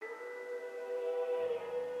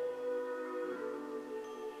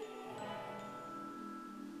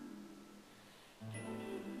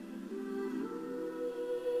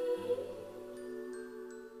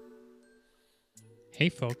Hey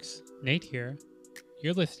folks, Nate here.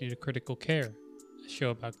 You're listening to Critical Care, a show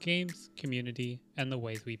about games, community, and the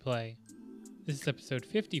ways we play. This is episode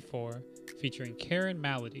 54, featuring Karen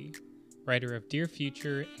Malady, writer of Dear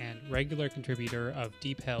Future and regular contributor of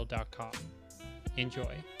DeepHell.com.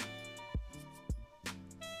 Enjoy.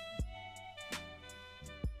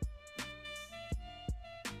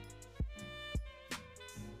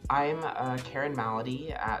 I'm Karen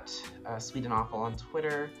Malady at Sweet and Awful on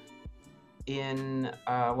Twitter. In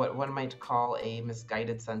what one might call a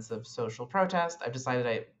misguided sense of social protest, I've decided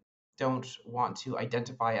I don't want to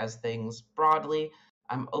identify as things broadly.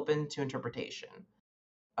 I'm open to interpretation.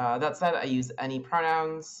 That said, I use any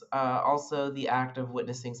pronouns. Also, the act of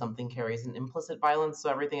witnessing something carries an implicit violence, so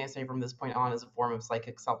everything I say from this point on is a form of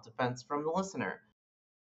psychic self-defense from the listener.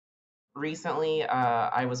 Recently,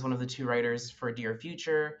 I was one of the two writers for Dear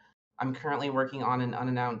Future. I'm currently working on an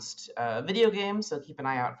unannounced video game, so keep an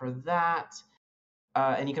eye out for that.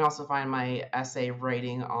 And you can also find my essay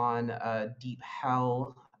writing on Deep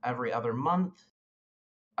Hell every other month.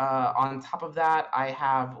 On top of that, I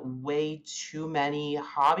have way too many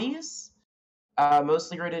hobbies,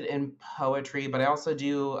 mostly rooted in poetry, but I also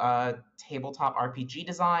do tabletop RPG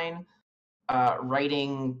design,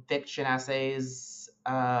 writing fiction essays,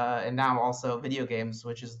 and now also video games,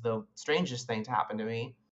 which is the strangest thing to happen to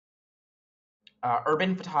me.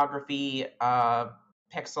 Urban photography,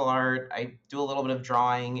 pixel art. I do a little bit of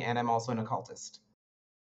drawing, and I'm also an occultist.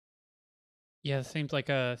 Yeah, it seems like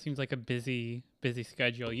a busy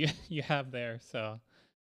schedule you have there. So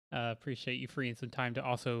appreciate you freeing some time to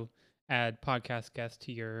also add podcast guests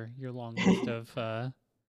to your long list of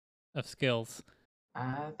skills.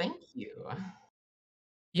 Thank you.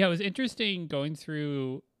 Yeah, it was interesting going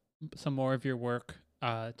through some more of your work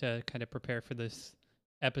to kind of prepare for this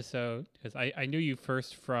episode because I knew you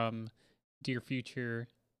first from Dear Future,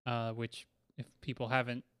 which if people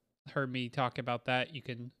haven't heard me talk about that, you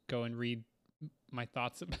can go and read my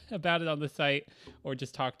thoughts about it on the site or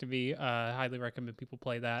just talk to me. Highly recommend people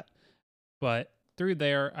play that. But through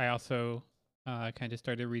there, I also kind of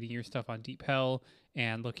started reading your stuff on Deep Hell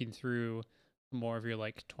and looking through more of your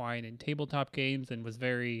like Twine and tabletop games, and was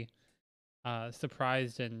very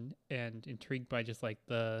surprised and intrigued by just like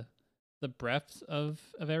the breadth of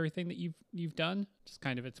everything that you've done. Just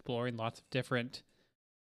kind of exploring lots of different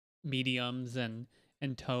mediums and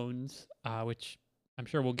tones, which I'm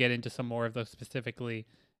sure we'll get into some more of those specifically.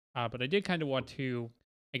 But I did kind of want to,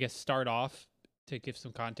 I guess, start off to give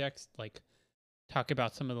some context, like talk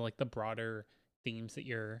about some of the like the broader themes that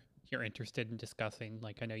you're interested in discussing.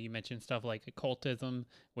 Like I know you mentioned stuff like occultism,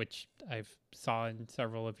 which I've saw in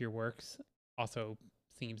several of your works. Also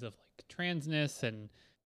themes of like transness and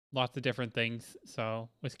lots of different things. So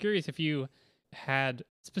was curious if you had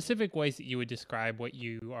specific ways that you would describe what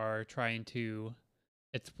you are trying to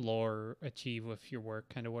explore, achieve with your work.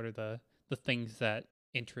 Kind of what are the things that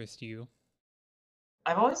interest you?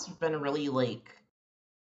 I've always been really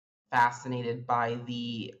fascinated by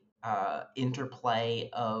the interplay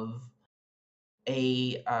of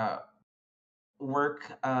a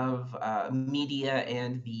work of media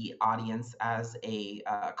and the audience as a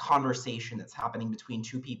conversation that's happening between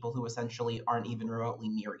two people who essentially aren't even remotely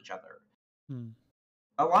near each other. Hmm.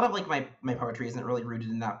 A lot of like my poetry isn't really rooted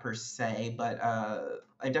in that per se, but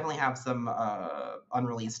I definitely have some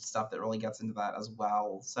unreleased stuff that really gets into that as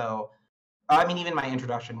well. So I mean, even my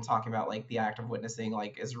introduction talking about like the act of witnessing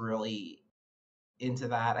like is really into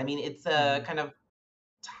that. I mean, it's a Hmm. kind of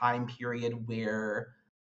time period where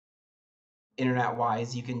internet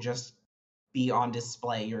wise you can just be on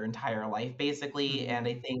display your entire life basically, Hmm. and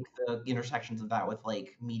I think the intersections of that with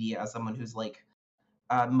like media as someone who's like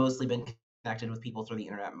mostly been connected with people through the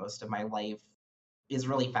internet most of my life is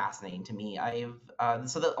really fascinating to me. I've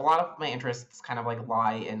so that a lot of my interests kind of like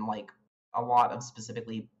lie in like a lot of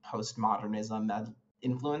specifically postmodernism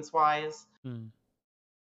influence wise. Hmm.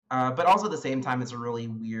 But also at the same time, it's a really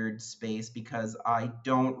weird space because I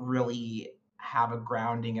don't really have a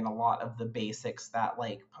grounding in a lot of the basics that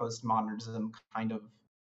like postmodernism kind of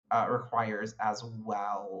requires as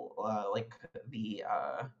well, like the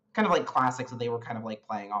kind of like classics that they were kind of like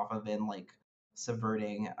playing off of and like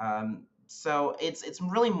subverting. So it's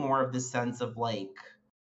really more of this sense of like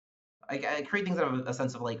I create things out of a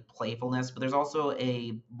sense of like playfulness, but there's also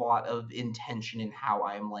a lot of intention in how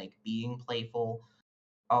I'm like being playful,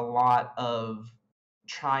 a lot of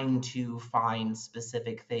trying to find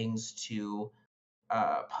specific things to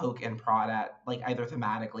poke and prod at, like either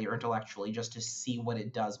thematically or intellectually, just to see what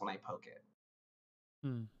it does when I poke it.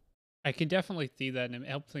 Hmm. I can definitely see that, and it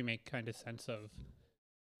helps me make kind of sense of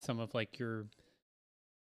some of like your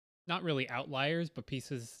not really outliers, but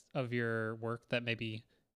pieces of your work that maybe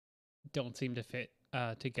don't seem to fit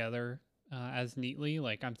together as neatly.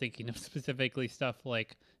 Like I'm thinking of specifically stuff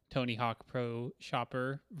like Tony Hawk Pro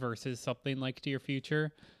Shopper versus something like Dear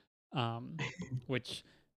Future, um, which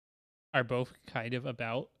are both kind of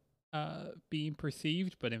about being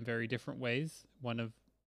perceived, but in very different ways. One of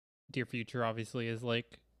Dear Future obviously is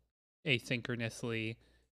like asynchronously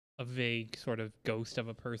a vague sort of ghost of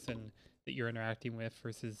a person that you're interacting with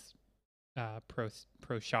versus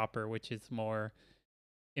pro shopper, which is more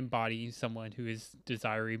embodying someone who is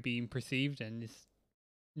desiring being perceived and is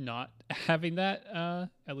not having that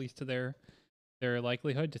at least to their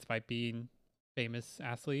likelihood, despite being famous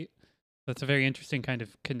athlete. That's a very interesting kind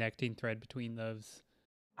of connecting thread between those.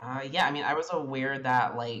 Yeah, I mean, I was aware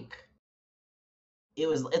that like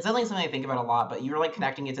it's definitely something I think about a lot, but you were like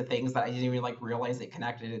connecting it to things that I didn't even like realize it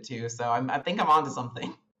connected it to. So I think I'm onto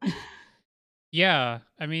something. Yeah,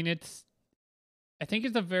 I mean I think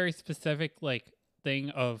it's a very specific like thing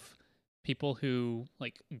of people who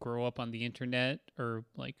like grow up on the internet, or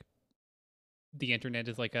like the internet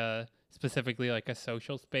is like a specifically like a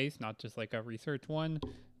social space, not just like a research one.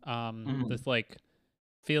 Mhm. This like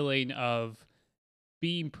feeling of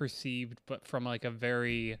being perceived, but from like a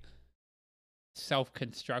very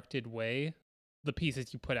self-constructed way. The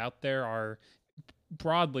pieces you put out there are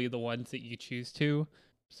broadly the ones that you choose to.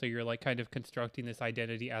 So you're like kind of constructing this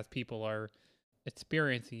identity as people are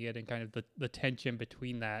experiencing it, and kind of the tension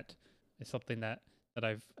between that is something that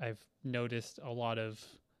I've noticed a lot of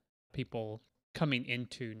people coming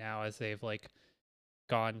into now as they've like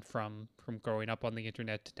gone from growing up on the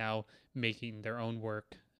internet to now making their own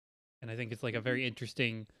work. And I think it's like a very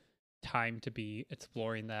interesting time to be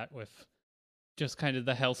exploring that with just kind of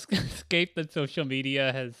the hellscape that social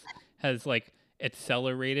media has like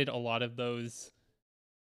accelerated a lot of those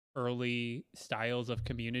early styles of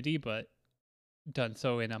community, but done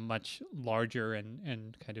so in a much larger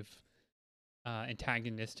and kind of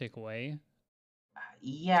antagonistic way.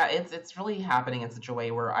 Yeah, it's really happening in such a way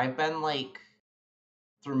where I've been like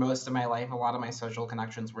through most of my life, a lot of my social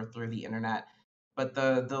connections were through the internet. But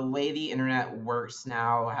the way the internet works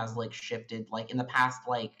now has like shifted like in the past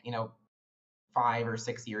like, 5 or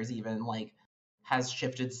 6 years even, like has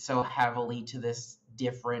shifted so heavily to this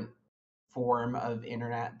different form of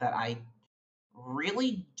internet that I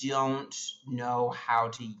really don't know how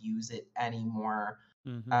to use it anymore.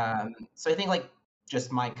 Mm-hmm. So I think like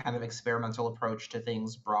just my kind of experimental approach to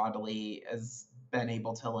things broadly has been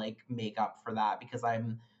able to like make up for that because I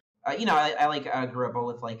like grew up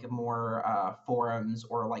with like more forums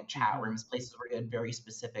or like chat Mm-hmm. rooms, places where you had very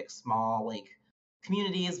specific small like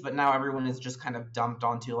communities, but now everyone is just kind of dumped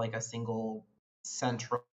onto like a single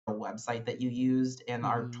central website that you used and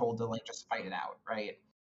are Mm-hmm. told to like just fight it out, right?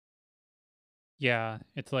 Yeah,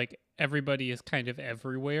 it's like everybody is kind of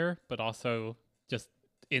everywhere, but also just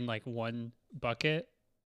in like one bucket.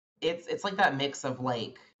 It's like that mix of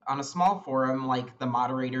like on a small forum, like the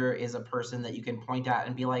moderator is a person that you can point at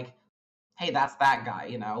and be like, "Hey, that's that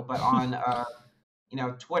guy," But on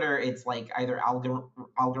Twitter, it's like either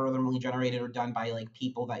algorithmically generated or done by like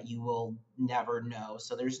people that you will never know.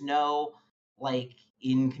 So there's no like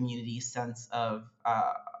in community sense of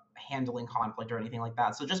handling conflict or anything like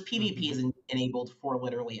that. So just PvP Mm-hmm. is enabled for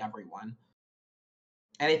literally everyone.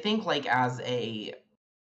 And I think like as a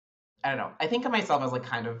I don't know. I think of myself as like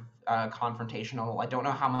kind of confrontational. I don't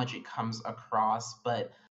know how much it comes across,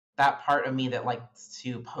 but that part of me that likes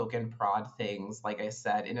to poke and prod things, like I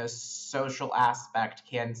said, in a social aspect,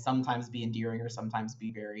 can sometimes be endearing or sometimes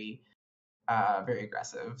be very, very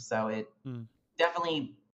aggressive. So it Mm.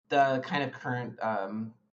 definitely the kind of current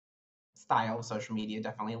style of social media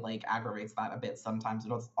definitely like aggravates that a bit sometimes,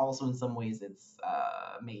 but also in some ways it's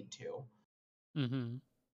made to. Mm-hmm.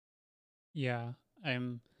 Yeah,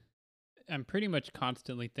 I'm I'm pretty much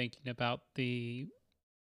constantly thinking about the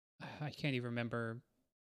I can't even remember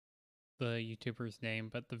the YouTuber's name,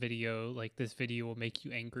 but the video, like this video will make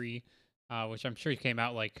you angry, which I'm sure came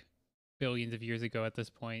out like billions of years ago at this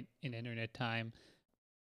point in internet time,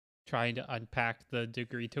 trying to unpack the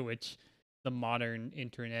degree to which the modern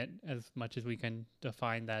internet, as much as we can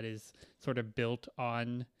define that, is sort of built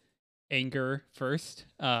on anger first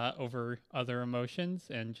over other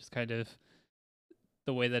emotions, and just kind of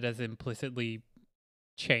the way that has implicitly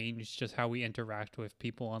changed just how we interact with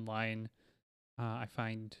people online. I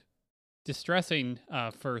find distressing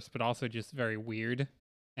first, but also just very weird,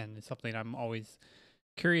 and it's something I'm always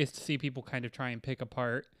curious to see people kind of try and pick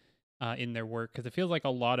apart in their work, because it feels like a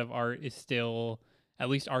lot of art is still, at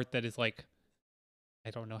least art that is like, I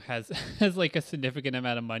don't know, has has like a significant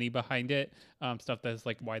amount of money behind it, stuff that's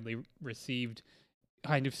like widely received,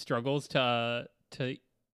 kind of struggles to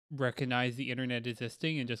recognize the internet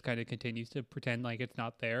existing and just kind of continues to pretend like it's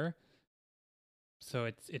not there. So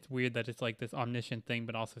it's weird that it's like this omniscient thing,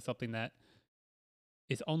 but also something that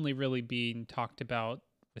is only really being talked about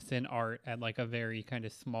within art at like a very kind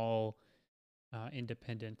of small,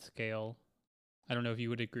 independent scale. I don't know if you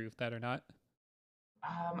would agree with that or not.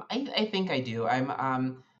 I think I do.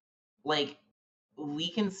 Like we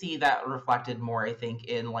can see that reflected more, I think,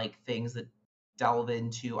 in like things that delve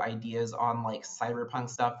into ideas on like cyberpunk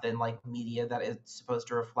stuff than like media that is supposed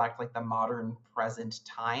to reflect like the modern present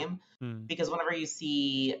time. Hmm. Because whenever you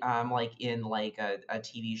see like in like a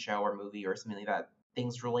TV show or movie or something like that,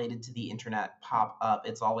 things related to the internet pop up,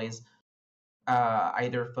 it's always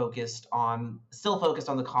either still focused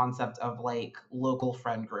on the concept of like local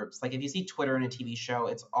friend groups. Like if you see Twitter in a TV show,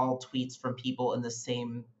 it's all tweets from people in the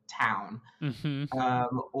same town. Hmm.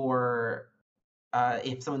 Or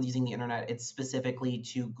if someone's using the internet, it's specifically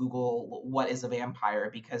to Google what is a vampire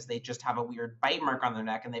because they just have a weird bite mark on their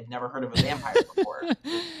neck and they've never heard of a vampire before.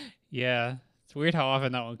 Yeah, it's weird how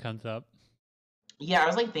often that one comes up. Yeah, I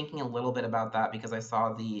was like thinking a little bit about that because I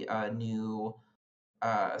saw the new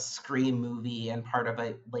Scream movie, and part of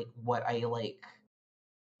it, like what I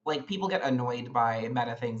like people get annoyed by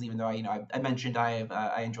meta things, even though I mentioned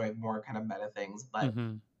I enjoy more kind of meta things, but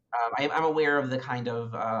Hmm. I'm aware of the kind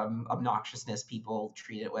of obnoxiousness people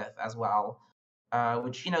treat it with as well,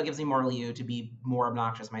 which gives me more lieu to be more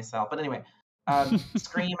obnoxious myself. But anyway,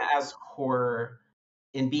 Scream as horror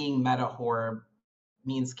in being meta horror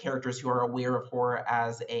means characters who are aware of horror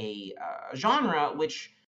as a genre,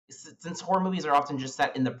 which since horror movies are often just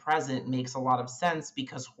set in the present makes a lot of sense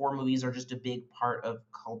because horror movies are just a big part of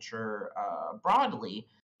culture broadly.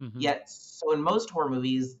 Hmm. Yet, so in most horror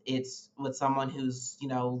movies, it's with someone who's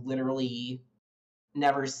literally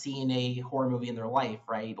never seen a horror movie in their life,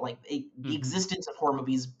 right? Like the Hmm. existence of horror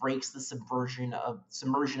movies breaks the submersion of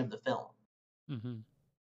the film.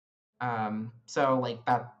 Hmm. So like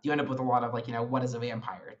that, you end up with a lot of like what is a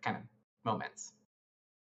vampire kind of moments.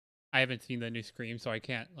 I haven't seen the new Scream, so I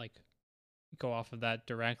can't like go off of that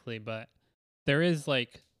directly, but there is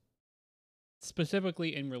like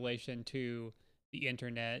specifically in relation to the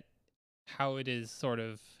internet, how it is sort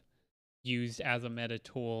of used as a meta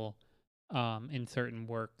tool in certain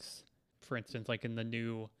works. For instance, like in the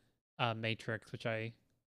new Matrix, which I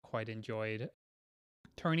quite enjoyed,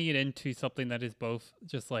 turning it into something that is both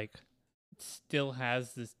just like still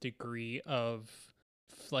has this degree of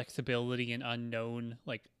flexibility and unknown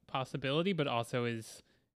like possibility, but also is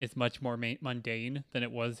much more mundane than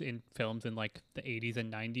it was in films in like the 80s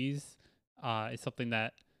and 90s. Is something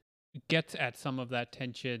that gets at some of that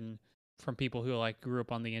tension from people who like grew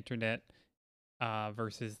up on the internet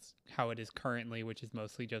versus how it is currently, which is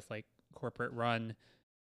mostly just like corporate run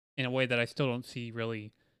in a way that I still don't see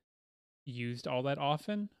really used all that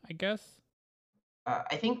often, I guess.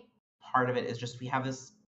 I think part of it is just we have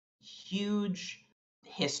this huge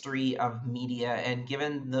history of media, and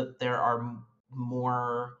given that there are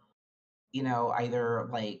more, either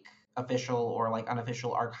like official or like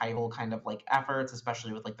unofficial archival kind of like efforts,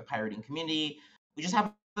 especially with like the pirating community, we just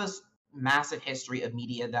have this massive history of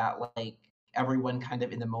media that like everyone kind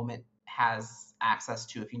of in the moment has access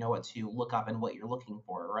to if you know what to look up and what you're looking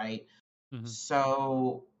for, right? Hmm.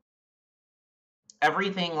 So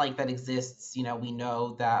everything like that exists, we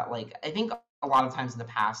know that like I think a lot of times in the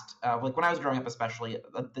past, like when I was growing up, especially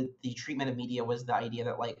the treatment of media was the idea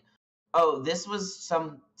that like, oh, this was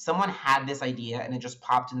someone had this idea and it just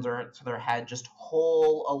popped into their head, just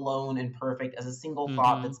whole, alone, and perfect as a single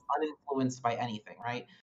thought Hmm. that's uninfluenced by anything, right?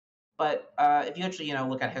 But if you actually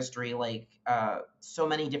look at history, like so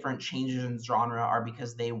many different changes in genre are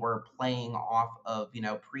because they were playing off of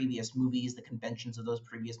previous movies, the conventions of those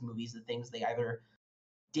previous movies, the things they either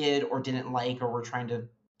did or didn't like, or were trying to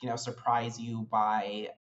surprise you by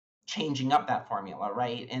changing up that formula,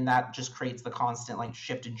 right? And that just creates the constant like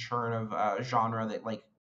shift and churn of genre that like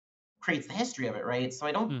creates the history of it, right? So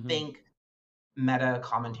I don't Hmm. think meta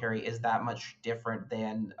commentary is that much different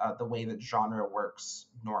than the way that genre works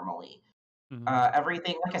normally. Hmm.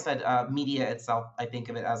 Everything, like I said, media itself, I think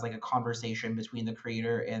of it as like a conversation between the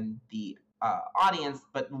creator and the audience,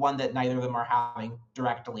 but one that neither of them are having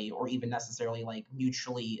directly or even necessarily like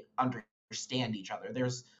mutually understand each other.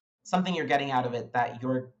 There's something you're getting out of it that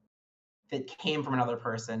came from another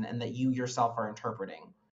person and that you yourself are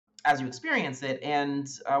interpreting as you experience it. And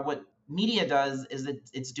what media does is that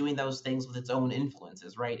it's doing those things with its own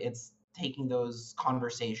influences, right? It's taking those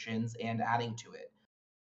conversations and adding to it.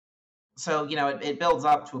 So, it builds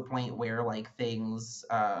up to a point where like things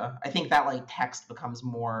I think that like text becomes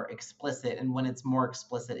more explicit, and when it's more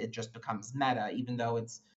explicit it just becomes meta even though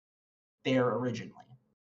it's there originally.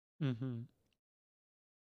 Hmm.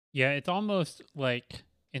 Yeah, it's almost like,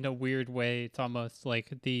 in a weird way, it's almost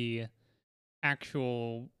like the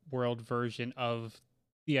actual world version of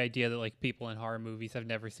the idea that like people in horror movies have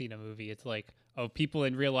never seen a movie. It's like, oh, people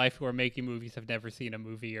in real life who are making movies have never seen a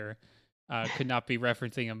movie, or could not be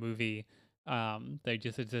referencing a movie. They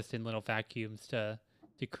just exist in little vacuums to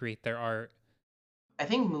create their art. I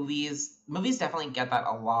think movies definitely get that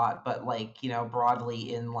a lot, but like,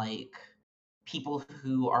 broadly in like people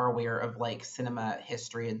who are aware of like cinema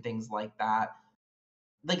history and things like that,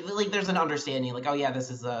 like there's an understanding like, oh yeah,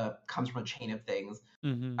 this is a comes from a chain of things.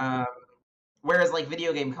 Hmm. Um Whereas like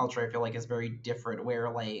video game culture I feel like is very different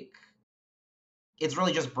where like it's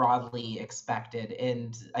really just broadly expected,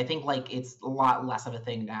 and I think like it's a lot less of a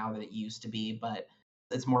thing now than it used to be, but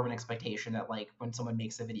it's more of an expectation that like when someone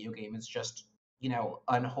makes a video game it's just,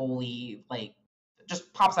 unholy, like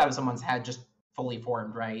just pops out of someone's head just fully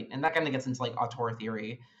formed, right? And that kind of gets into like auteur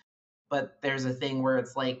theory. But there's a thing where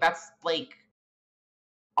it's like that's like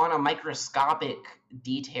on a microscopic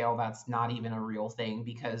detail that's not even a real thing,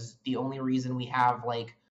 because the only reason we have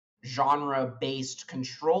like genre based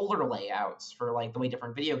controller layouts for like the way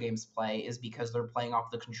different video games play is because they're playing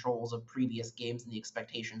off the controls of previous games and the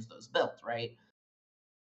expectations those built, right?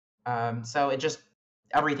 So it just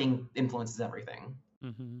everything influences everything.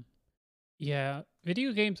 Hmm. Yeah,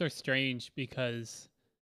 video games are strange because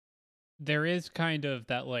there is kind of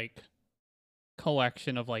that like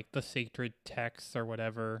collection of like the sacred texts or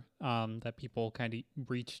whatever that people kind of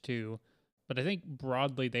reach to, but I think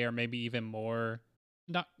broadly they are maybe even more,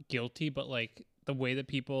 not guilty, but like the way that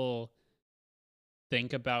people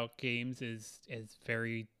think about games is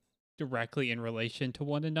very directly in relation to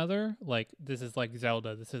one another. Like this is like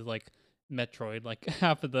Zelda, this is like Metroid, like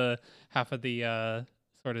half of the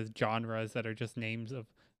sort of genres that are just names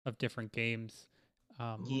of different games,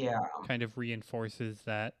 um Yeah. kind of reinforces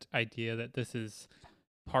that idea that this is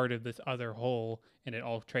part of this other whole, and it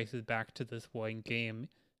all traces back to this one game.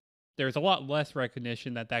 There's a lot less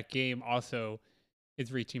recognition that that game also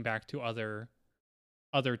is reaching back to other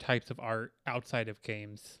types of art outside of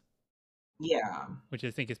games, Yeah. which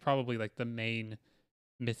I think is probably like the main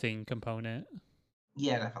missing component.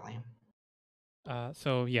 Yeah, definitely.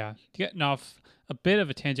 So yeah, getting off a bit of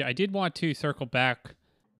a tangent, I did want to circle back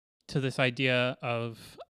to this idea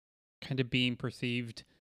of kind of being perceived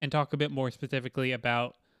and talk a bit more specifically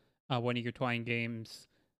about one of your twine games,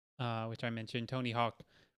 which I mentioned, Tony Hawk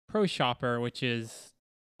Pro Shopper, which is,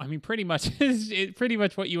 I mean, pretty much pretty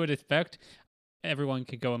much what you would expect. Everyone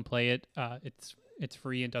could go and play it. It's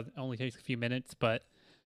free and doesn't only takes a few minutes. But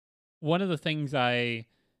one of the things I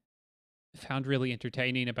found really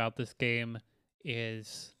entertaining about this game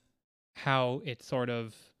is how it sort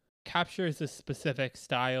of captures a specific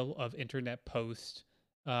style of internet post,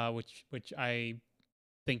 which I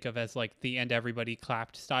think of as like the "and everybody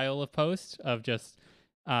clapped" style of post, of just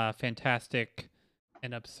fantastic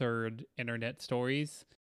and absurd internet stories,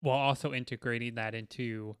 while also integrating that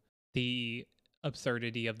into the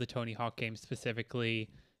absurdity of the Tony Hawk game specifically,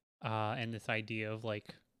 and this idea of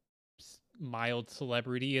like mild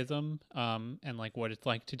celebrityism, and like what it's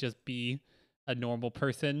like to just be a normal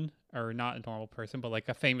person, or not a normal person, but like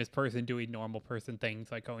a famous person doing normal person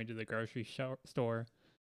things, like going to the grocery store. So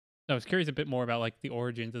I was curious a bit more about like the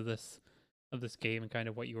origins of this game and kind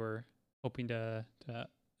of what you were hoping to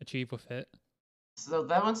achieve with it. So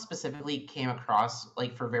that one specifically came across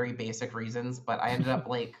like for very basic reasons, but I ended up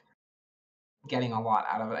like getting a lot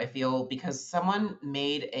out of it. I feel because someone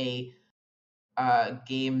made a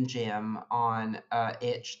game jam on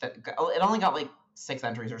itch it only got like 6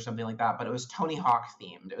 entries or something like that, but it was Tony Hawk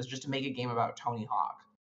themed. It was just to make a game about Tony Hawk.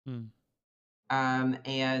 Hmm.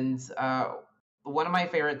 And one of my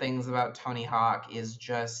favorite things about Tony Hawk is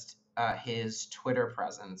just his Twitter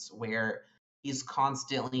presence, where he's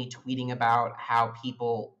constantly tweeting about how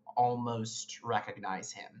people almost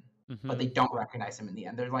recognize him, but Mm-hmm. they don't recognize him in the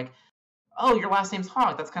end. They're like, "Oh, your last name's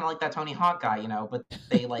Hawk. That's kind of like that Tony Hawk guy, But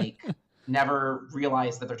they like never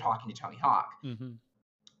realize that they're talking to Tony Hawk. Mm-hmm.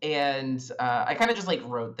 And I kind of just like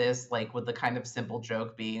wrote this like with the kind of simple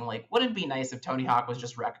joke being like, wouldn't it be nice if Tony Hawk was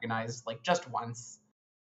just recognized like just once?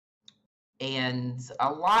 And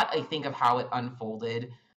a lot, I think, of how it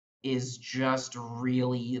unfolded is just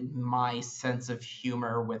really my sense of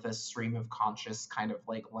humor with a stream of conscious kind of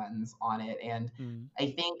like lens on it. And Mm. I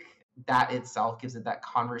think that itself gives it that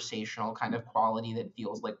conversational kind of quality that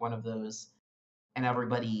feels like one of those and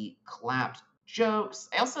everybody clapped jokes.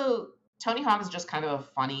 I also Tony Hawk is just kind of a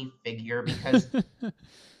funny figure because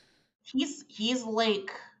he's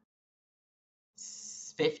like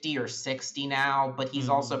 50 or 60 now, but he's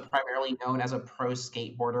also Mm, primarily known as a pro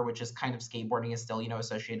skateboarder, which is kind of skateboarding is still,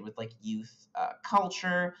 associated with like youth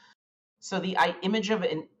culture. So the image of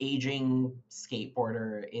an aging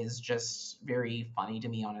skateboarder is just very funny to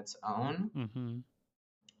me on its own. mm-hmm.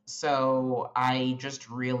 So I just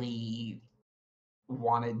really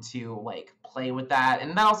wanted to like play with that,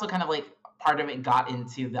 and that also kind of like part of it got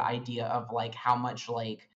into the idea of like how much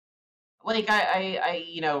like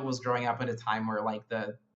I was growing up at a time where like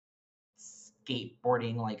the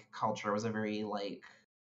skateboarding like culture was a very like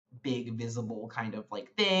big visible kind of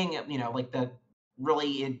like thing, like the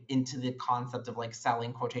really into the concept of like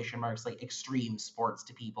selling quotation marks like extreme sports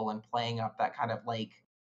to people and playing up that kind of like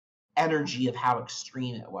energy of how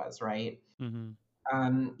extreme it was, right?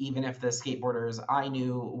 Mm-hmm. Even if the skateboarders I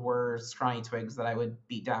knew were scrawny twigs that I would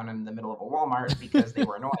beat down in the middle of a Walmart because they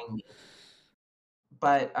were annoying me.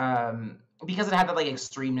 But because it had that like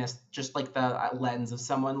extremeness, just like the lens of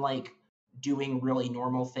someone like doing really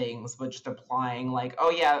normal things, but just applying like, oh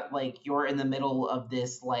yeah, like you're in the middle of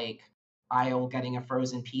this like aisle getting a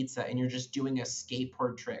frozen pizza and you're just doing a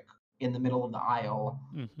skateboard trick in the middle of the aisle.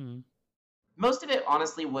 Mm-hmm. Most of it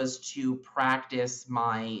honestly was to practice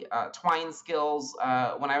my twine skills.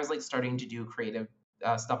 When I was like starting to do creative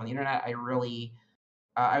stuff on the internet, I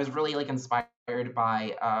was really like inspired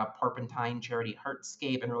by Porpentine Charity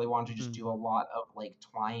Heartscape and really wanted to just Mm. do a lot of like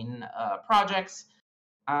twine projects.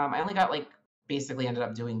 I only got like basically ended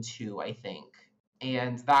up doing two, I think,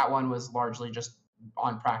 and that one was largely just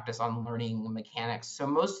on practice on learning mechanics. So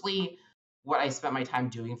mostly, what I spent my time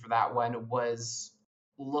doing for that one was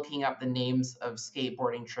looking up the names of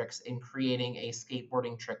skateboarding tricks and creating a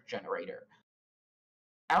skateboarding trick generator.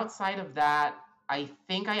 Outside of that, I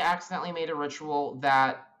think I accidentally made a ritual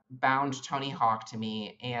that bound Tony Hawk to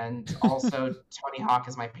me, and also Tony Hawk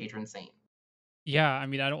is my patron saint. Yeah, I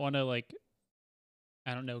mean, I don't want to like,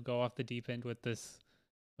 I don't know, go off the deep end with this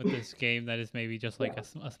game that is maybe just like Yeah,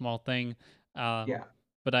 a small thing. Um, yeah.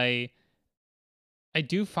 but I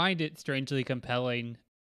do find it strangely compelling,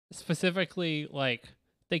 specifically like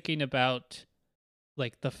thinking about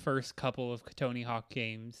like the first couple of Tony Hawk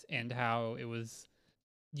games and how it was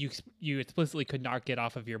you explicitly could not get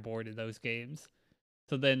off of your board in those games.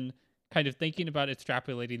 So then kind of thinking about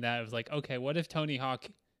extrapolating that, I was like, okay, what if Tony Hawk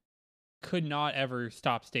could not ever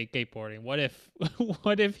stop skateboarding? What if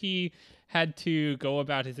what if he had to go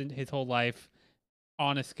about his whole life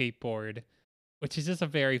on a skateboard, which is just a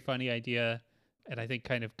very funny idea, and I think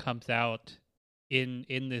kind of comes out in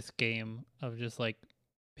this game of just like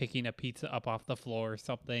picking a pizza up off the floor or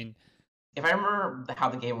something. If I remember how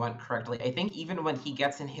the game went correctly, I think even when he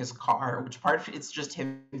gets in his car, which part of it's just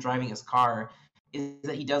him driving his car, is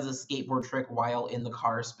that he does a skateboard trick while in the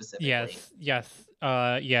car specifically. Yes, yes.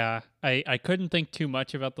 Yeah. I couldn't think too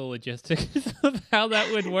much about the logistics of how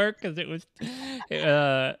that would work because it was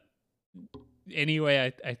uh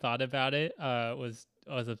anyway I thought about it was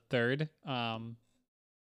a third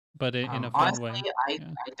but in a fun Honestly, way. Yeah.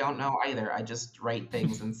 I don't know either. I just write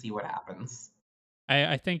things and see what happens.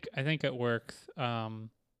 I think it works.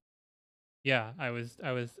 Yeah, I was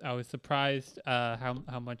surprised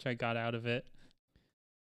how much I got out of it.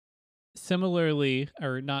 Similarly,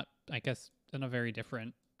 or not, I guess in a very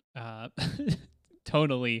different uh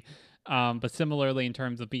tonally, but similarly in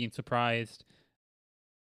terms of being surprised.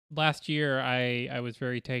 Last year I was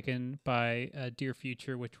very taken by Dear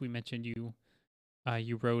Future, which we mentioned you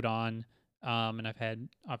wrote on, and I've had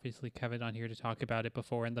obviously Kevin on here to talk about it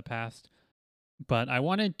before in the past. But I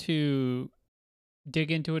wanted to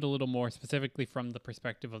dig into it a little more specifically from the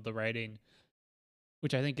perspective of the writing,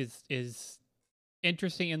 which I think is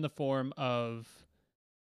interesting in the form of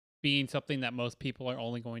being something that most people are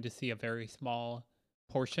only going to see a very small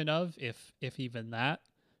portion of, if even that,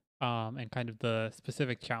 and kind of the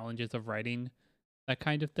specific challenges of writing that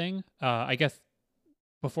kind of thing. I guess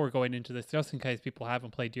before going into this, just in case people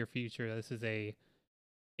haven't played Dear Future, this is a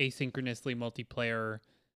asynchronously multiplayer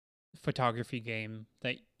photography game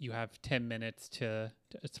that you have 10 minutes to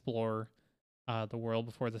explore the world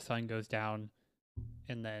before the sun goes down,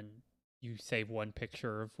 and then you save one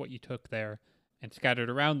picture of what you took there. And scattered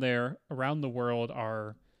around the world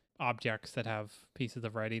are objects that have pieces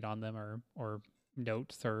of writing on them, or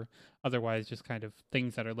notes, or otherwise just kind of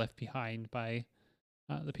things that are left behind by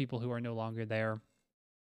the people who are no longer there.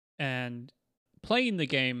 And playing the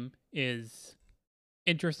game is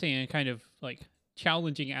interesting and kind of like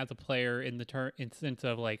challenging as a player in in sense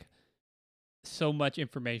of like so much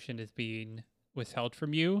information is being withheld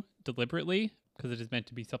from you deliberately because it is meant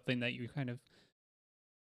to be something that you kind of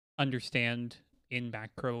understand in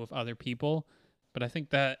macro with other people. But I think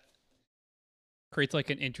that creates like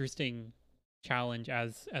an interesting challenge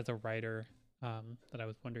as a writer, that I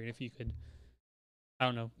was wondering if you could, I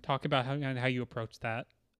don't know, talk about how you approach that.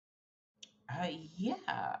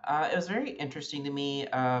 Yeah, it was very interesting to me.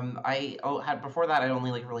 Had before that, I'd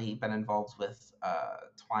only like really been involved with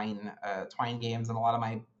Twine games, and a lot of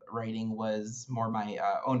my writing was more my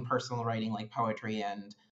own personal writing, like poetry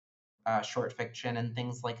and short fiction and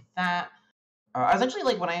things like that. I was actually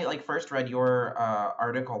like when I like first read your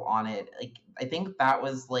article on it, like I think that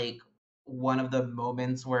was like one of the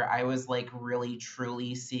moments where I was like really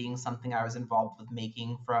truly seeing something I was involved with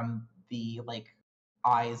making from the like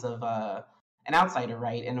eyes of an outsider,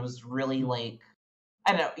 right? And it was really Mm. like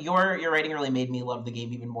I don't know, your writing really made me love the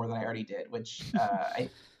game even more than I already did, which I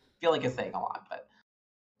feel like is saying a lot. But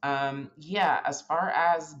yeah, as far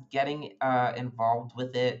as getting involved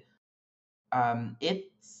with it,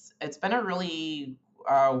 it's been a really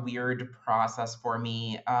weird process for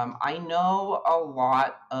me. I know a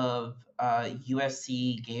lot of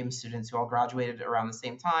USC game students who all graduated around the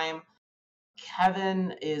same time.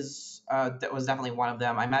 Kevin is that was definitely one of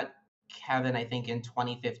them. I met Kevin, I think, in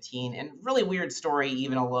 2015, and really weird story.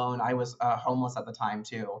 Even alone, I was homeless at the time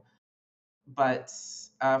too. But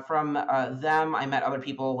from them, I met other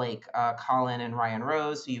people like Colin and Ryan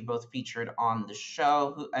Rose, who you both featured on the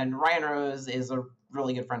show. And Ryan Rose is a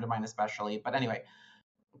really good friend of mine, especially. But anyway,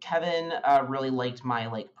 Kevin really liked my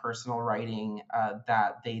like personal writing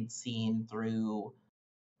that they'd seen through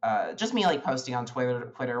just me like posting on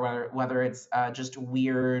Twitter, whether it's just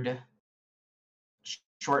weird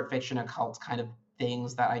short fiction occult kind of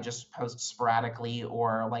things that I just post sporadically,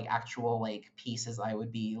 or like actual like pieces I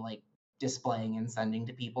would be like displaying and sending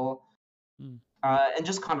to people. Mm. And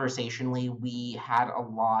just conversationally, we had a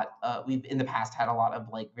lot. We've in the past had a lot of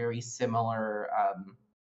like very similar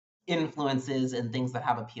influences and things that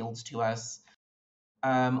have appealed to us.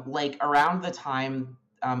 Like around the time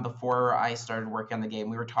before I started working on the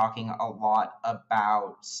game, we were talking a lot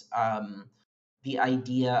about the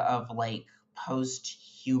idea of like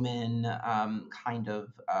post-human kind of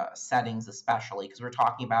settings, especially because we are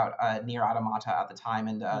talking about Near Automata at the time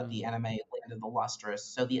and Mm. the anime Land of the Lustrous.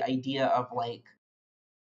 So the idea of like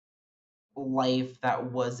life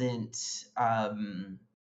that wasn't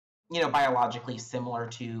biologically similar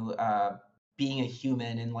to being a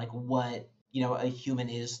human, and like what a human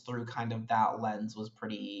is through kind of that lens was a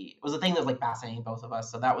thing that was like fascinating both of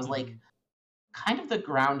us. So that was like Hmm. kind of the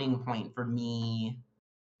grounding point for me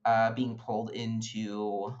being pulled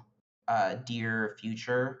into Dear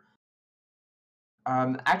Future.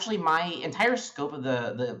 Actually, my entire scope of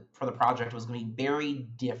the for the project was going to be very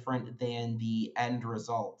different than the end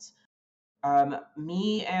result.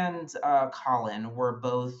 Me and Colin were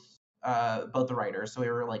both the writers, so we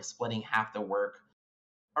were like splitting half the work.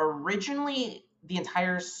 Originally, the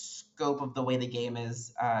entire scope of the way the game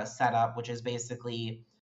is set up, which is basically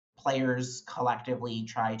players collectively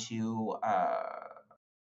try to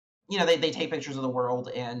they take pictures of the world,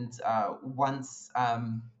 and once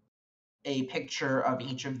a picture of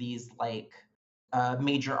each of these like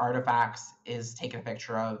major artifacts is taken a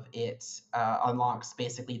picture of, it unlocks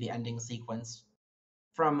basically the ending sequence.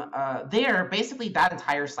 From there, basically that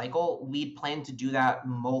entire cycle, we'd planned to do that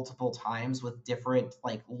multiple times with different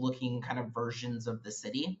like looking kind of versions of the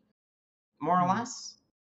city, more or Mm. less.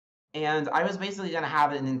 And I was basically going to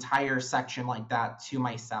have an entire section like that to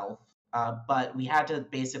myself. But we had to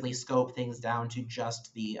basically scope things down to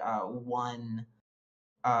just the one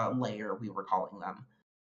layer, we were calling them.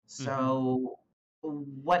 Hmm. So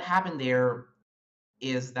what happened there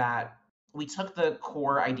is that we took the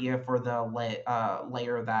core idea for the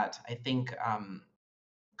layer that I think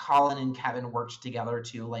Colin and Kevin worked together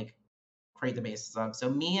to like create the basis of. So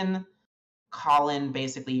me and Colin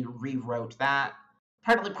basically rewrote that,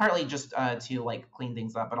 partly just to like clean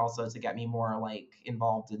things up, but also to get me more like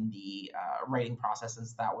involved in the writing process,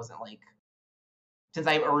 since that wasn't like since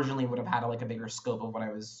I originally would have had like a bigger scope of what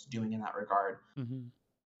I was doing in that regard. Hmm.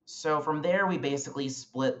 So from there, we basically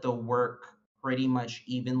split the work pretty much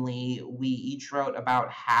evenly. We each wrote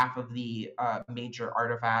about half of the major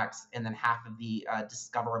artifacts and then half of the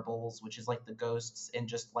discoverables, which is like the ghosts and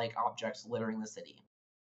just like objects littering the city.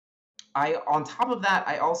 On top of that,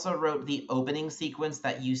 I also wrote the opening sequence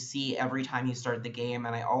that you see every time you start the game,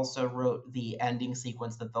 and I also wrote the ending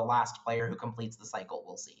sequence that the last player who completes the cycle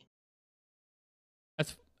will see.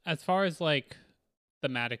 As as far as like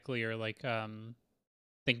thematically, or like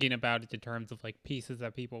thinking about it in terms of like pieces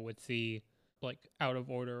that people would see like out of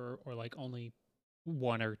order, or like only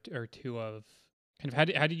one or two of, kind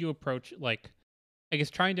of how did you approach like, I guess,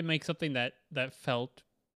 trying to make something that felt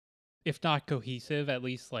if not cohesive, at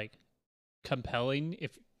least like compelling,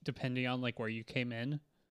 if depending on like where you came in?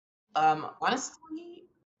 Honestly,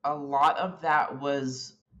 a lot of that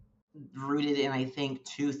was rooted in, I think,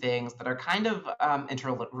 two things that are kind of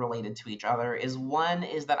interrelated to each other. Is one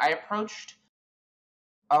is that I approached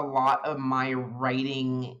a lot of my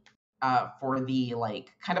writing for the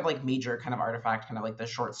like kind of like major kind of artifact, kind of like the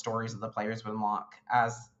short stories that the players would unlock,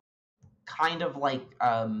 as kind of like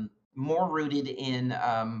more rooted in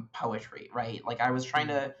poetry, right? Like I was trying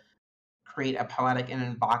Mm-hmm. to create a poetic and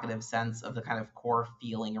an evocative sense of the kind of core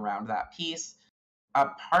feeling around that piece.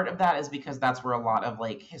 Part of that is because that's where a lot of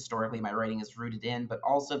like historically my writing is rooted in, but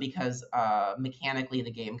also because mechanically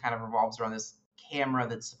the game kind of revolves around this camera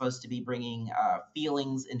that's supposed to be bringing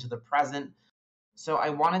feelings into the present. So I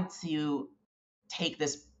wanted to take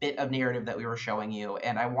this bit of narrative that we were showing you,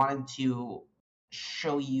 and I wanted to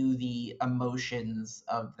show you the emotions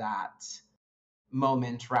of that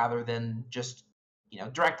moment rather than just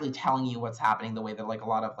directly telling you what's happening the way that like a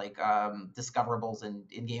lot of like discoverables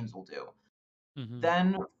in games will do. Mm-hmm.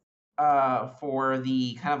 Then for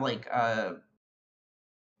the kind of like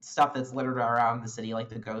stuff that's littered around the city, like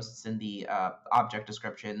the ghosts and the object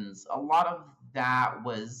descriptions, a lot of that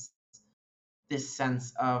was this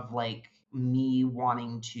sense of like me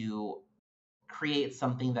wanting to create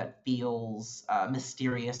something that feels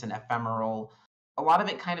mysterious and ephemeral. A lot of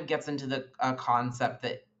it kind of gets into the concept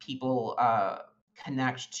that people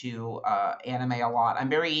connect to anime a lot. I'm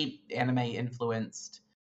very anime influenced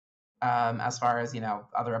as far as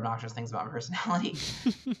other obnoxious things about my personality.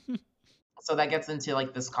 So that gets into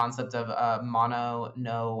like this concept of mono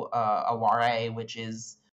no aware, which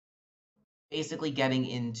is basically getting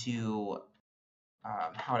into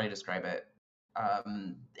how would I describe it?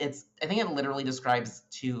 It's I think it literally describes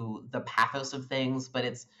to the pathos of things, but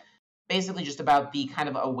it's basically just about the kind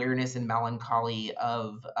of awareness and melancholy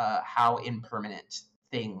of how impermanent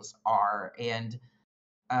things are, and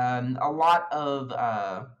a lot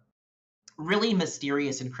of really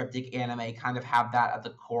mysterious and cryptic anime kind of have that at the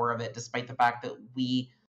core of it, despite the fact that we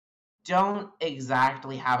don't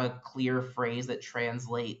exactly have a clear phrase that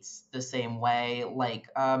translates the same way. Like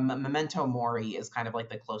Memento Mori is kind of like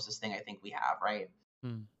the closest thing I think we have, right?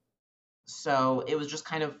 Mm. So it was just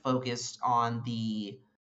kind of focused on the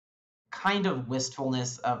kind of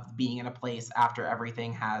wistfulness of being in a place after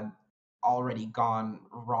everything had already gone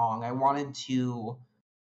wrong. I wanted to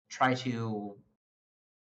try to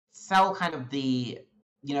sell kind of the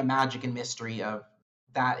magic and mystery of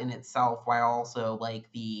that in itself, while also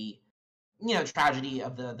like the tragedy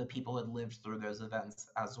of the people who had lived through those events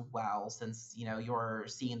as well, since you're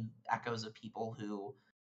seeing echoes of people who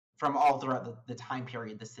from all throughout the time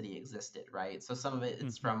period the city existed, right? So some of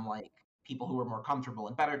it's Mm-hmm. from like people who were more comfortable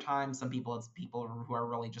in better times, some people it's people who are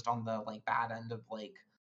really just on the like bad end of like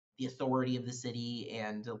the authority of the city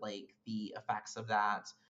and like the effects of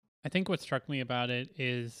that. I think what struck me about it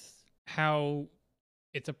is how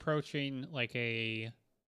it's approaching like an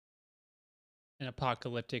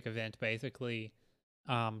apocalyptic event, basically.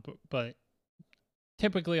 But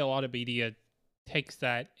typically, a lot of media takes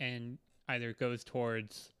that and either goes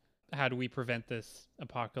towards how do we prevent this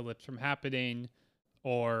apocalypse from happening,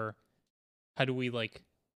 or how do we like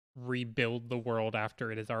rebuild the world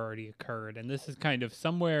after it has already occurred. And this is kind of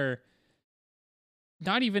somewhere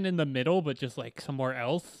not even in the middle, but just like somewhere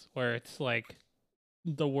else where it's like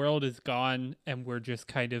the world is gone and we're just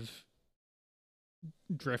kind of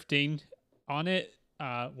drifting on it.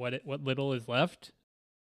 What little is left,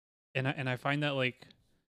 and I find that like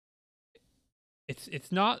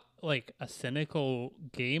it's not like a cynical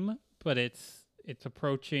game, but it's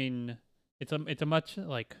approaching it's a much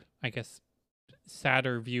like I guess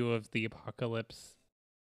sadder view of the apocalypse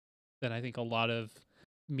than I think a lot of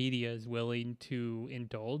media is willing to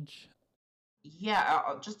indulge. Yeah,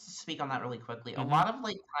 just to speak on that really quickly, a Mm-hmm. lot of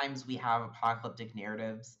like times we have apocalyptic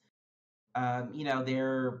narratives,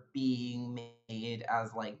 they're being made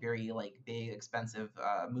as like very like big expensive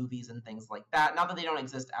movies and things like that. Not that they don't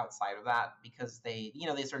exist outside of that, because they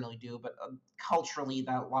certainly do, but culturally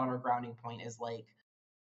that a lot of our grounding point is like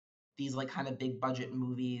these like kind of big budget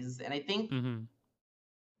movies. And I think Mm-hmm.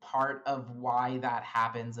 part of why that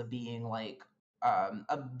happens, of being like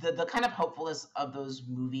the kind of hopefulness of those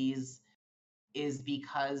movies, is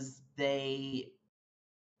because they,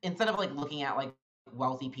 instead of like looking at like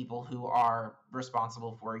wealthy people who are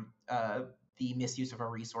responsible for the misuse of our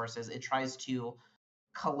resources, it tries to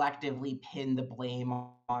collectively pin the blame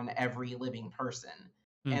on every living person.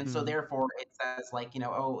 And so Mm-hmm. therefore it says like,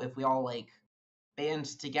 oh, if we all like band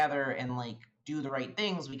together and like do the right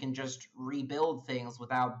things, we can just rebuild things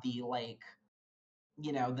without the like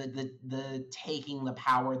the taking the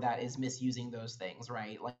power that is misusing those things,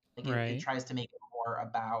 right? Like it Right. tries to make it more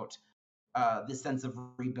about this sense of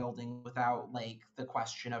rebuilding without like the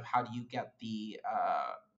question of how do you get the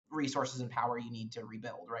resources and power you need to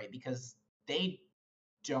rebuild, right? Because they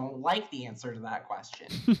don't like the answer to that question.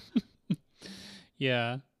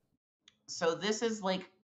 Yeah. So this is like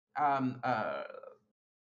um uh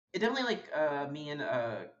it definitely like me and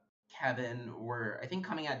Kevin were, I think,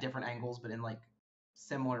 coming at different angles but in like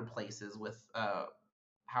similar places with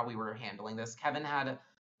how we were handling this. Kevin had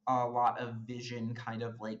a lot of vision kind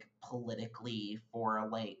of like politically for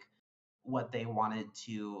like what they wanted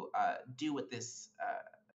to do with this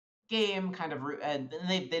game kind of and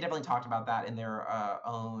they definitely talked about that in their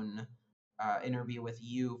own interview with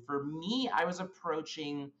you. For me, I was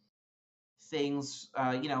approaching things,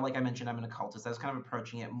 like I mentioned, I'm an occultist. I was kind of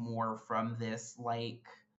approaching it more from this like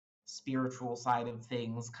spiritual side of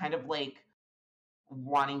things, kind of like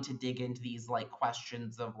wanting to dig into these like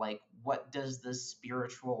questions of like what does the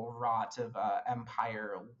spiritual rot of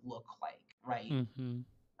empire look like, right? Hmm.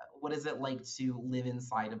 What is it like to live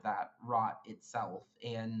inside of that rot itself,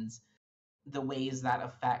 and the ways that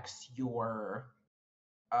affects your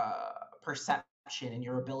perception and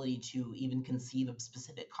your ability to even conceive of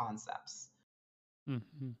specific concepts. Hmm.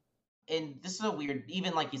 And this is a weird,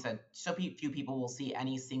 even like you said, so few people will see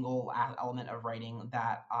any single element of writing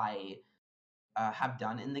that I have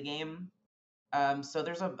done in the game. So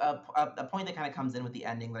there's a point that kind of comes in with the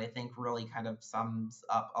ending that I think really kind of sums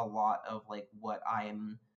up a lot of like what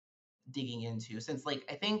I'm digging into. Since like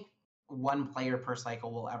I think one player per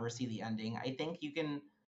cycle will ever see the ending. I think you can.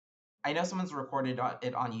 I know someone's recorded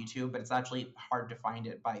it on YouTube, but it's actually hard to find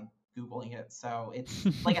it by googling it. So it's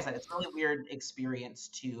like I said, it's a really weird experience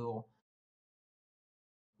to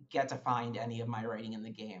get to find any of my writing in the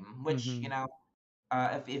game. Which Hmm.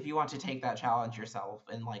 if you want to take that challenge yourself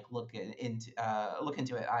and like look into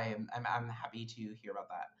it, I'm happy to hear about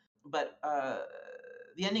that. But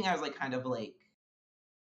the ending, I was like kind of like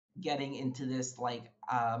getting into this like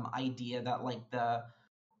idea that like the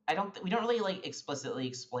we don't really like explicitly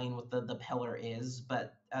explain what the pillar is,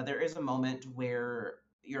 but there is a moment where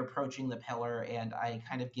you're approaching the pillar, and I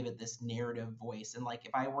kind of give it this narrative voice. And like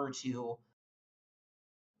if I were to,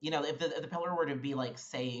 if the pillar were to be like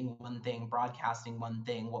saying one thing, broadcasting one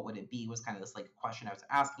thing, what would it be? Was kind of this like question I was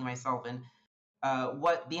asking myself, and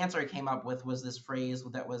what the answer I came up with was this phrase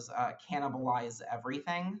that was cannibalize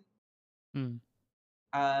everything. Mm.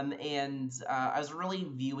 And I was really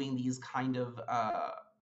viewing these kind of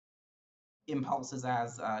impulses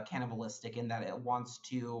as cannibalistic, in that it wants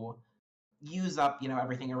to use up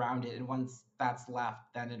everything around it, and once that's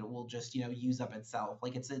left, then it will just use up itself.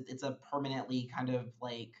 Like it's a permanently kind of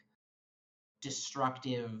like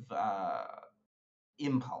destructive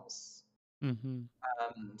impulse. Hmm.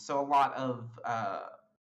 So a lot of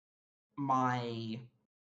my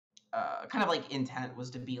kind of like intent was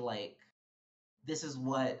to be like, this is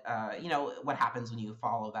what happens when you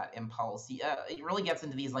follow that impulse. It really gets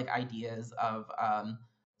into these like ideas of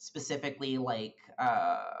specifically like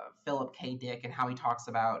Philip K. Dick, and how he talks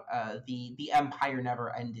about the empire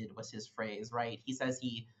never ended was his phrase, right? He says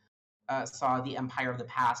he saw the empire of the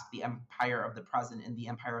past, the empire of the present, and the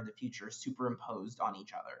empire of the future superimposed on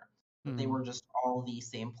each other. That they Mm. were just all the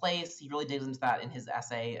same place. He really digs into that in his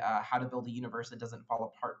essay, How to Build a Universe That Doesn't Fall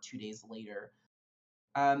Apart 2 Days Later.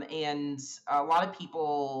 And a lot of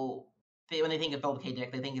people, when they think of Philip K.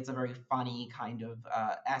 Dick, they think it's a very funny kind of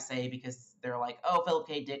essay, because they're like, oh, Philip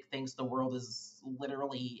K. Dick thinks the world is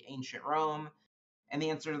literally ancient Rome. And the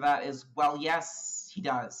answer to that is, well, yes, he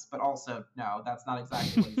does, but also, no, that's not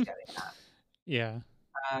exactly what he's getting at. Yeah.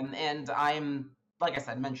 And like I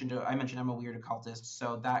said, I mentioned I'm a weird occultist,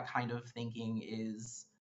 so that kind of thinking is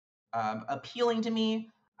appealing to me.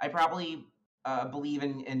 I probably believe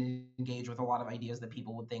and engage with a lot of ideas that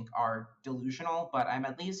people would think are delusional, but I'm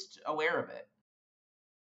at least aware of it.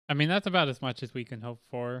 I mean, that's about as much as we can hope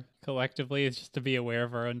for collectively, is just to be aware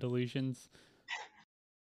of our own delusions.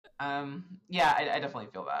 Yeah, I definitely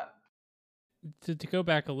feel that. To go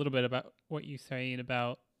back a little bit about what you're saying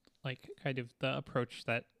about like kind of the approach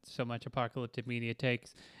that so much apocalyptic media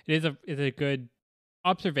takes, it is a good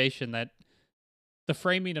observation that the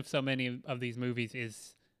framing of so many of these movies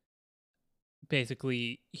is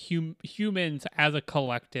basically humans as a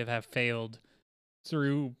collective have failed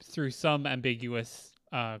through some ambiguous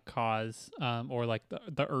cause, or like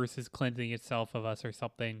the earth is cleansing itself of us or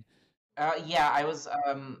something. Yeah, I was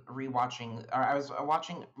rewatching, or I was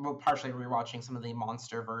watching, well, partially rewatching some of the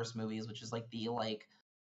MonsterVerse movies, which is like the like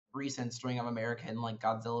recent string of American like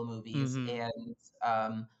Godzilla movies, Hmm. and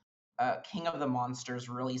um, King of the Monsters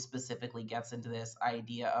really specifically gets into this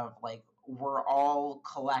idea of like we're all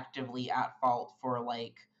collectively at fault for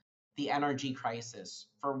like the energy crisis,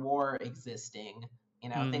 for war existing,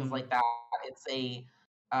 things Mm-hmm. like that. It's a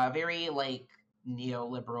very like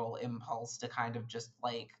neoliberal impulse to kind of just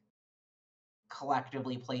like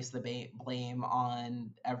collectively place the blame on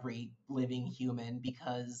every living human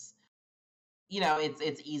because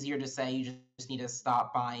it's easier to say you just need to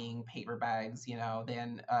stop buying paper bags,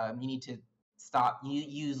 than you need to stop you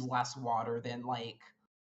use less water than like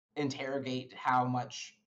interrogate how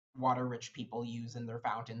much water rich people use in their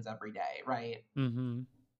fountains every day, right? Mm-hmm.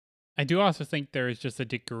 I do also think there is just a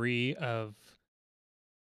degree of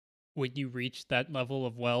when you reach that level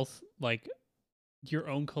of wealth, like your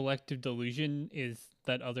own collective delusion is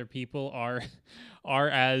that other people are are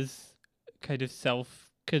as kind of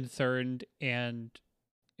self-concerned and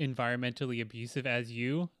environmentally abusive as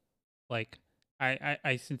you. Like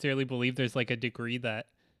I sincerely believe there's like a degree that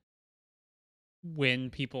when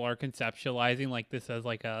people are conceptualizing like this as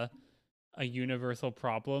like a universal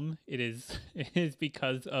problem, it is it is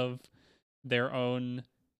because of their own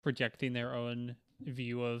projecting their own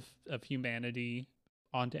view of humanity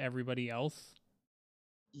onto everybody else.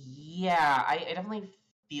 Yeah, I definitely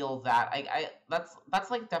feel that. I that's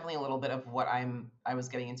like definitely a little bit of what I was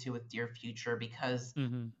getting into with Dear Future because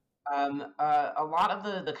Mhm. a lot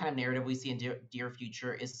of the kind of narrative we see in Dear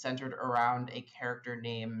Future is centered around a character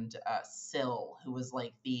named Syl, who was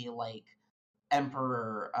like the like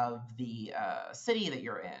emperor of the city that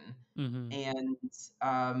you're in. Mhm. And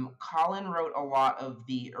Colin wrote a lot of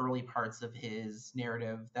the early parts of his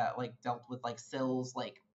narrative that like dealt with like Syl's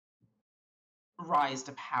like rise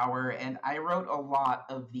to power, and I wrote a lot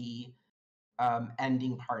of the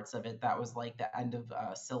ending parts of it that was like the end of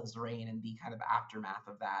Syl's reign and the kind of aftermath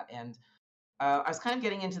of that. And I was kind of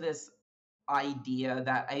getting into this idea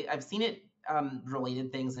that I've seen it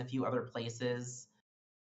related things in a few other places.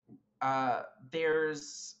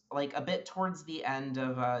 There's like a bit towards the end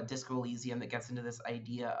of Disco Elysium that gets into this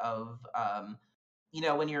idea of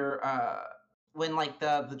when you're when like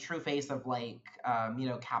the true face of like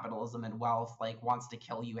capitalism and wealth like wants to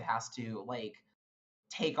kill you, it has to like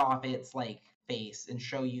take off its like face and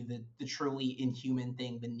show you the truly inhuman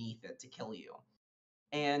thing beneath it to kill you.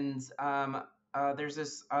 And there's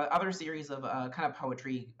this other series of kind of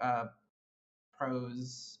poetry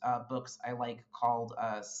prose books I like called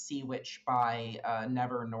Sea Witch by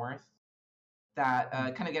Never North that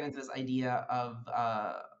Mm. kind of get into this idea of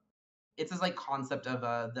it's this like concept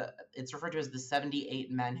of it's referred to as the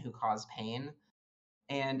 78 men who cause pain,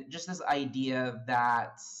 and just this idea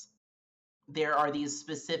that there are these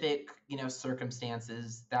specific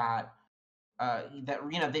circumstances that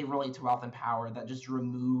they relate to wealth and power that just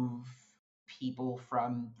remove people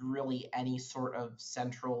from really any sort of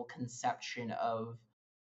central conception of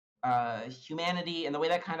humanity. And the way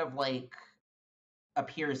that kind of like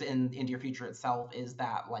appears in Your Future itself is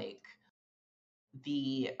that like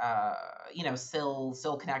the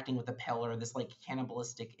Syl connecting with the pillar, this like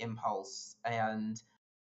cannibalistic impulse, and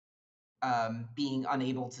being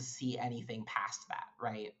unable to see anything past that,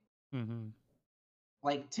 right? Mhm.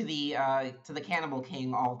 Like to the Cannibal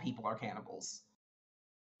King, all people are cannibals.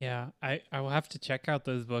 Yeah, I will have to check out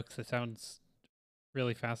those books. It sounds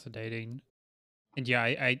really fascinating. And yeah,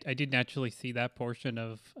 I did naturally see that portion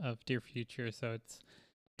of Dear Future, so it's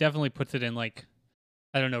definitely puts it in like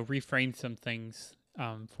I don't know, reframe some things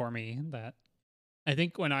for me that I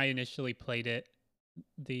think when I initially played it,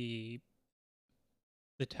 the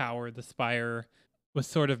the tower, the spire was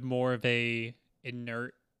sort of more of a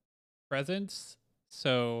inert presence.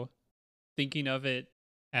 So thinking of it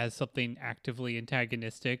as something actively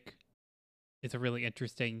antagonistic is a really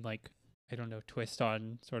interesting like I don't know twist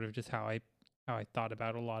on sort of just how I thought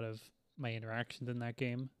about a lot of my interactions in that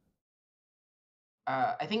game.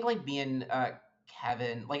 I think like me and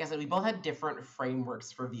Kevin, like I said, we both had different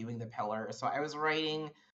frameworks for viewing the pillar. So I was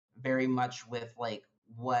writing very much with like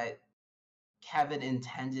what Kevin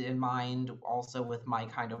intended in mind, also with my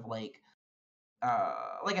kind of like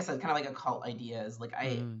I said, kind of like occult ideas. Like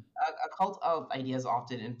Mhm. a cult of ideas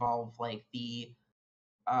often involve like the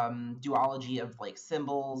duology of like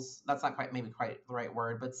symbols. That's not quite maybe quite the right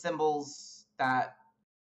word, but symbols that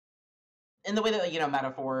in the way that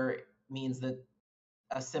metaphor means that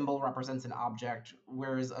a symbol represents an object,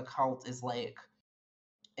 whereas a cult is like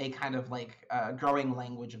a kind of like growing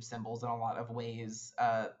language of symbols in a lot of ways.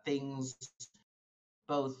 Things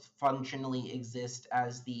both functionally exist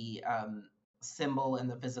as the symbol and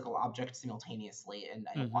the physical object simultaneously in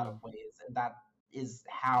a lot of Mhm. ways, and that is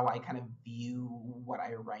how I kind of view what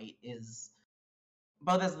I write is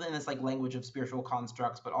both as in this like language of spiritual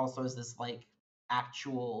constructs, but also as this like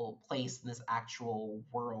actual place in this actual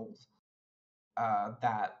world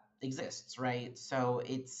that exists, right? So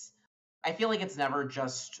I feel like it's never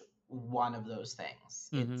just one of those things.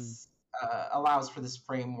 Mm-hmm. It's allows for this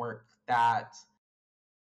framework that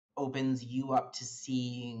opens you up to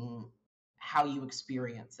seeing how you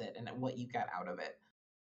experience it and what you get out of it.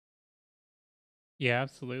 Yeah,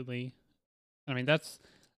 absolutely. I mean, that's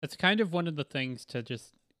kind of one of the things to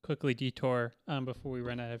just quickly detour before we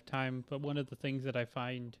run out of time. But one of the things that I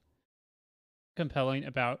find compelling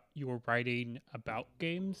about your writing about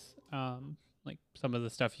games, like some of the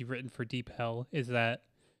stuff you've written for Deep Hell, is that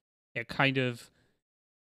it kind of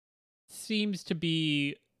seems to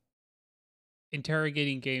be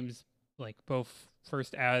interrogating games like both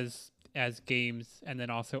first as games and then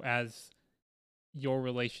also as your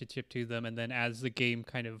relationship to them and then as the game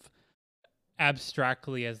kind of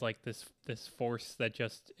abstractly as like this force that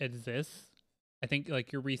just exists. I think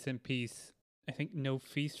like your recent piece, I think No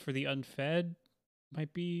Feast for the Unfed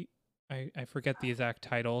might be, I forget the exact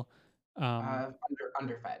title. Um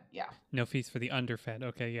Underfed, yeah. No Feast for the Underfed.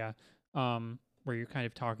 Okay, yeah. Where you're kind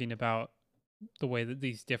of talking about the way that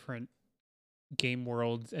these different game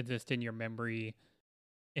worlds exist in your memory.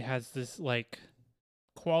 It has this like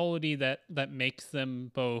quality that makes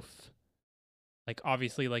them both like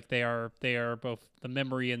obviously like they are both the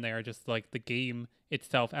memory and they are just like the game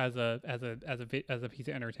itself as a piece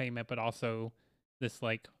of entertainment, but also this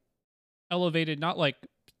like elevated, not like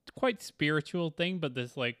quite spiritual thing, but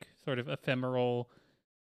this like sort of ephemeral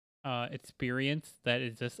experience that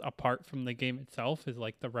is just apart from the game itself, is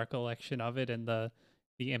like the recollection of it and the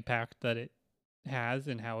impact that it has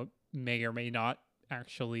and how it may or may not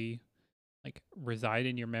actually like reside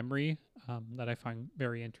in your memory, that I find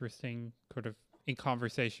very interesting, sort of in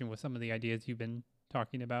conversation with some of the ideas you've been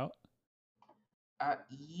talking about.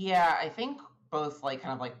 Yeah, I think both like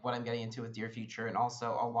kind of like what I'm getting into with Dear Future and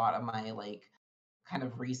also a lot of my like kind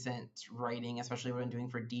of recent writing, especially what I'm doing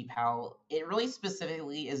for Deep Hell, it really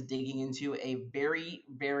specifically is digging into a very,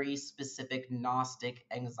 very specific Gnostic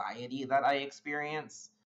anxiety that I experience,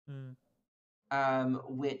 Mm.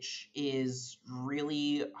 which is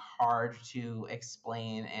really hard to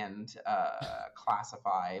explain and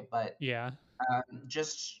classify, but Yeah.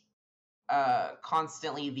 just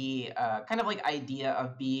constantly the kind of like idea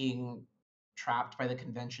of being trapped by the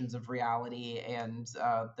conventions of reality and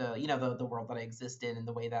the the world that I exist in and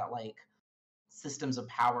the way that like systems of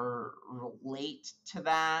power relate to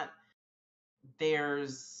that.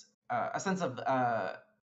 There's a sense of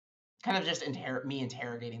kind of just me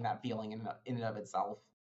interrogating that feeling in and of itself.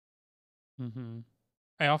 Mm-hmm.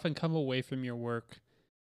 I often come away from your work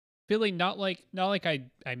feeling not like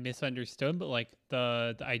I misunderstood, but like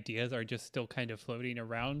the ideas are just still kind of floating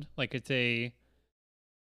around. Like it's a,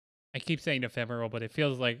 I keep saying ephemeral, but it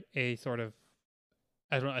feels like a sort of,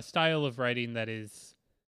 I don't know, a style of writing that is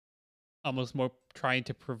almost more trying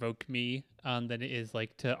to provoke me than it is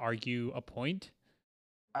like to argue a point.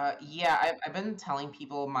 Yeah, I've been telling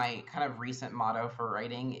people my kind of recent motto for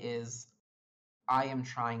writing is I am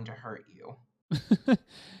trying to hurt you.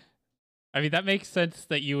 I mean, that makes sense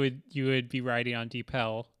that you would be writing on Deep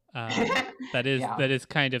Hell. That is Yeah. that is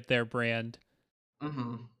kind of their brand.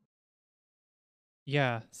 Hmm.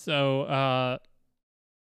 Yeah. So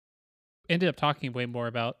ended up talking way more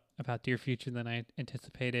about Dear Future than I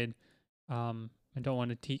anticipated. I don't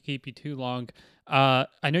want to keep you too long.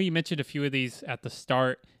 I know you mentioned a few of these at the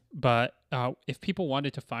start, but if people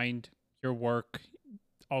wanted to find your work,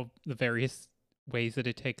 all the various ways that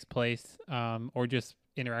it takes place, or just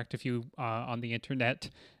interact with you on the internet,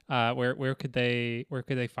 where could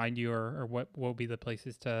they find you, or what will be the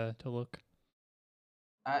places to look?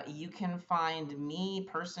 You can find me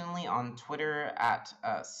personally on Twitter at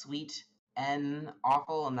sweet n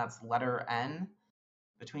awful, and that's letter N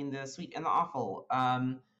between the sweet and the awful.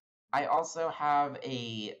 I also have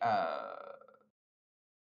a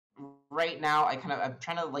right now. I'm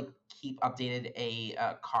trying to like keep updated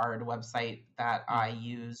a card website that I Mm.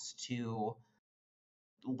 use to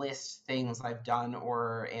list things I've done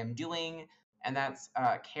or am doing, and that's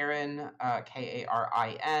Karin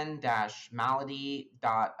Karin dash malady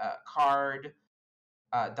dot card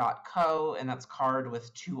dot co, and that's card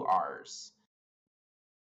with two R's.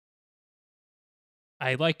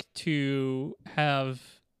 I like to have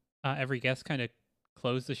every guest kind of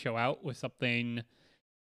close the show out with something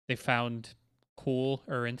they found cool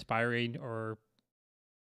or inspiring or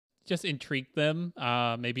just intrigued them.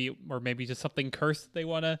 Maybe just something cursed they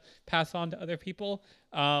want to pass on to other people.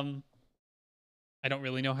 Um, I don't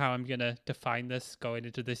really know how I'm gonna define this going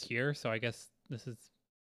into this year, so I guess this is,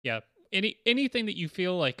 yeah. anything that you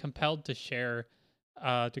feel like compelled to share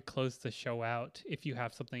to close the show out, if you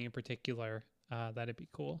have something in particular, that'd be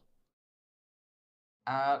cool.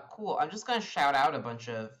 Cool. I'm just gonna shout out a bunch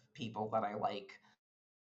of people that I like.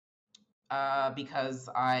 Because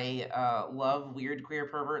I love weird queer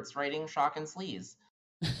perverts writing shock and sleaze.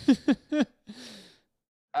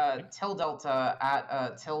 Till Delta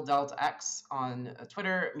at Till Delta X on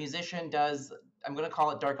Twitter. Musician does, I'm going to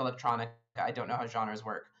call it dark electronic. I don't know how genres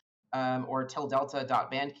work. Or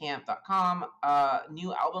tilldelta.bandcamp.com.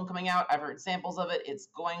 New album coming out. I've heard samples of it. It's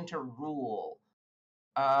going to rule.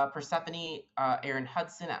 Persephone, Aaron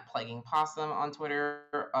Hudson at Plaguing Possum on Twitter,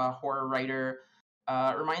 horror writer.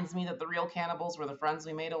 Reminds me that the real cannibals were the friends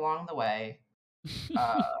we made along the way.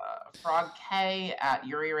 Frog K at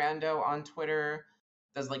Yuri Rando on Twitter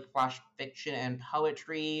does like flash fiction and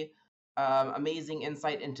poetry. Amazing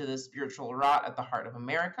insight into the spiritual rot at the heart of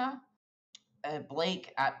America.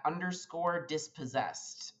 Blake at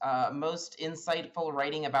 _dispossessed. Most insightful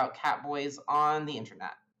writing about catboys on the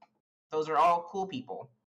internet. Those are all cool people.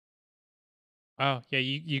 Oh yeah,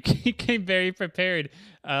 you came very prepared.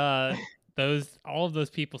 All of those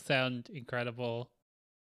people sound incredible.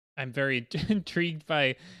 I'm very intrigued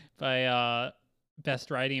by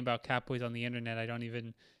best writing about catboys on the internet. I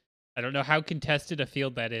don't know how contested a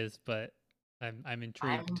field that is, but I'm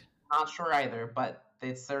intrigued. I'm not sure either, but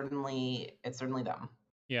it's certainly them.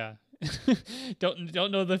 Yeah.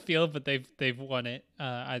 don't know the field, but they've won it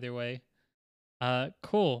either way.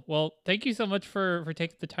 Cool. Well, thank you so much for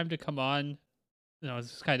taking the time to come on.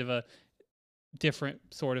 It's kind of a different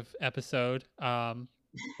sort of episode.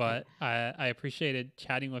 But I appreciated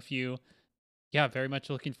chatting with you. Yeah, very much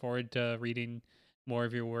looking forward to reading more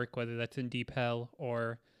of your work, whether that's in Deep Hell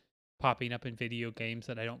or popping up in video games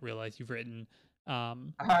that I don't realize you've written.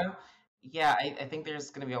 Yeah, I think there's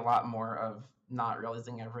going to be a lot more of not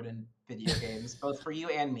realizing I've written video games, both for you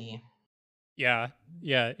and me. Yeah,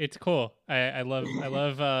 it's cool. I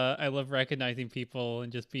love recognizing people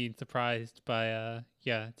and just being surprised by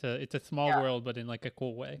it's a small world, but in like a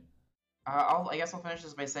cool way. I guess I'll finish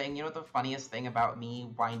this by saying, you know what the funniest thing about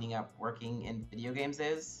me winding up working in video games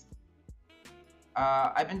is?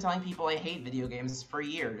 I've been telling people I hate video games for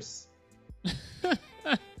years.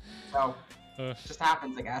 So, it just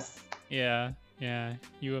happens, I guess. Yeah,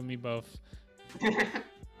 you and me both.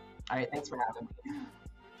 Alright, thanks for having me.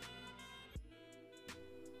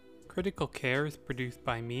 Critical Care is produced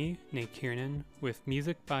by me, Nate Kiernan, with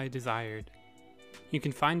music by Desired. You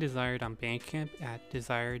can find Desired on Bandcamp at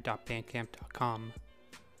desired.bandcamp.com.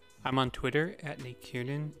 I'm on Twitter at Nate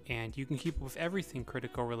Kiernan, and you can keep up with everything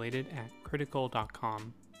Critical related at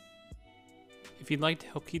critical.com. If you'd like to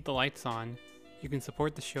help keep the lights on, you can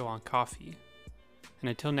support the show on Ko-fi. And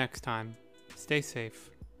until next time, stay safe,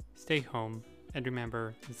 stay home, and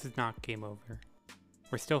remember, this is not game over.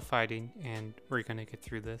 We're still fighting, and we're gonna get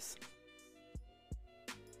through this.